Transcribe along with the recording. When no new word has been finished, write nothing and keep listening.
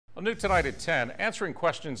Well, new tonight at 10, answering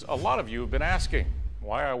questions a lot of you have been asking.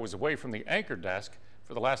 Why I was away from the anchor desk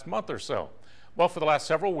for the last month or so. Well, for the last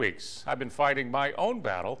several weeks, I've been fighting my own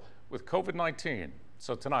battle with COVID-19.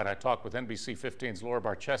 So tonight I talked with NBC 15's Laura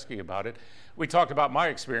Barczewski about it. We talked about my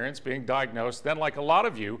experience being diagnosed, then like a lot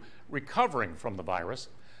of you, recovering from the virus.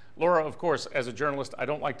 Laura, of course, as a journalist, I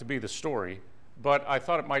don't like to be the story, but I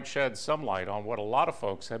thought it might shed some light on what a lot of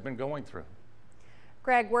folks have been going through.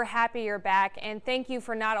 Greg, we're happy you're back, and thank you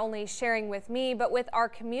for not only sharing with me, but with our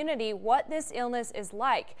community what this illness is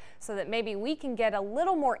like, so that maybe we can get a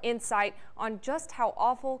little more insight on just how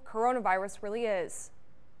awful coronavirus really is.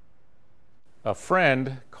 A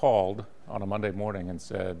friend called on a Monday morning and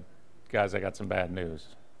said, guys, I got some bad news.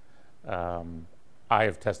 I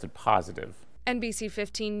have tested positive. NBC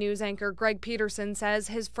 15 news anchor Greg Peterson says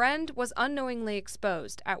his friend was unknowingly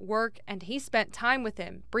exposed at work, and he spent time with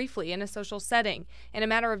him briefly in a social setting. In a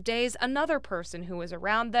matter of days, another person who was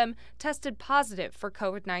around them tested positive for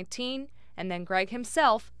COVID-19, and then Greg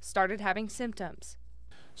himself started having symptoms.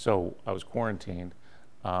 So I was quarantined.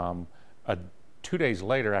 2 days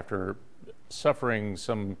later, after suffering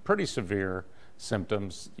some pretty severe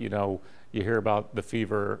symptoms, you hear about the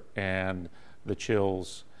fever and the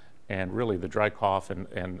chills and really the dry cough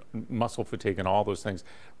and muscle fatigue and all those things.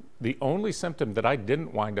 The only symptom that I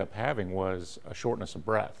didn't wind up having was a shortness of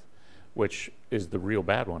breath, which is the real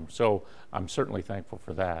bad one. So I'm certainly thankful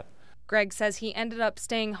for that. Greg says he ended up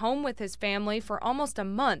staying home with his family for almost a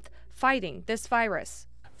month fighting this virus.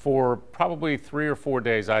 For probably 3 or 4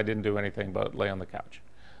 days, I didn't do anything but lay on the couch.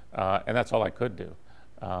 And that's all I could do.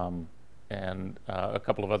 A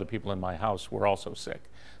couple of other people in my house were also sick.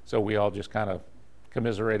 So we all just kind of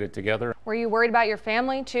commiserated together. Were you worried about your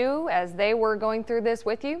family too, as they were going through this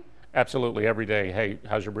with you? Absolutely. Every day, hey,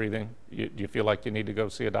 how's your breathing? Do you feel like you need to go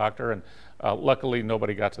see a doctor? And luckily,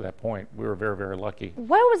 nobody got to that point. We were very, very lucky.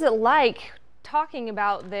 What was it like talking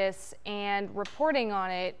about this and reporting on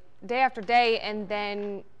it day after day and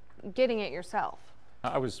then getting it yourself?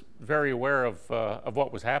 I was very aware of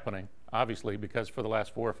what was happening, obviously, because for the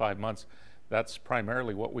last 4 or 5 months, that's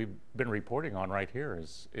primarily what we've been reporting on right here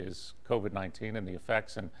is COVID-19 and the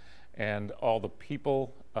effects and all the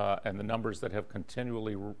people and the numbers that have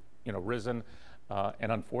continually risen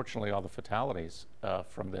and unfortunately all the fatalities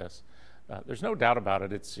from this. There's no doubt about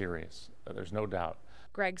it, it's serious. There's no doubt.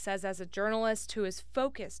 Greg says as a journalist who is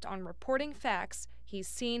focused on reporting facts, he's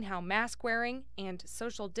seen how mask wearing and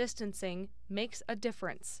social distancing makes a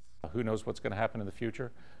difference. Who knows what's going to happen in the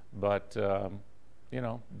future, but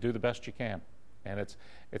do the best you can. And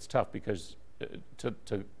it's tough because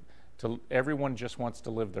everyone just wants to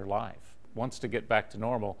live their life, wants to get back to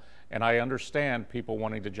normal. And I understand people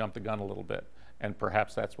wanting to jump the gun a little bit, and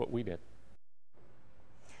perhaps that's what we did.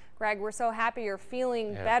 Greg, we're so happy you're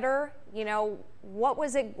feeling better. What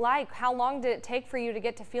was it like? How long did it take for you to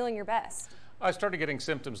get to feeling your best? I started getting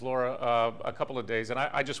symptoms, Laura, a couple of days, and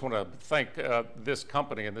I just want to thank this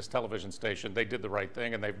company and this television station. They did the right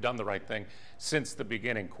thing, and they've done the right thing since the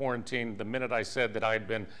beginning. Quarantine, the minute I said that I had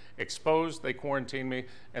been exposed, they quarantined me,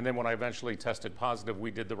 and then when I eventually tested positive,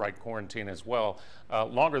 we did the right quarantine as well,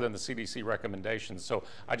 longer than the CDC recommendations. So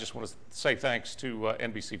I just want to say thanks to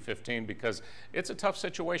NBC 15 because it's a tough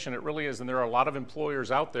situation. It really is, and there are a lot of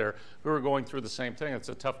employers out there who are going through the same thing. It's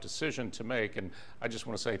a tough decision to make, and I just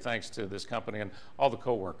want to say thanks to this company and all the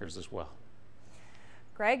co-workers as well.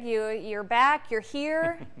 Greg, you're back, you're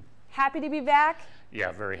here. Happy to be back?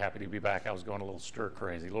 Yeah, very happy to be back. I was going a little stir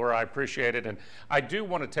crazy. Laura, I appreciate it. And I do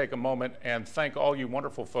want to take a moment and thank all you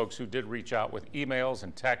wonderful folks who did reach out with emails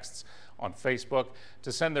and texts on Facebook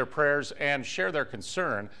to send their prayers and share their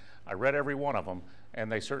concern. I read every one of them,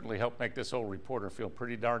 and they certainly helped make this old reporter feel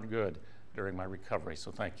pretty darn good during my recovery.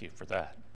 So thank you for that.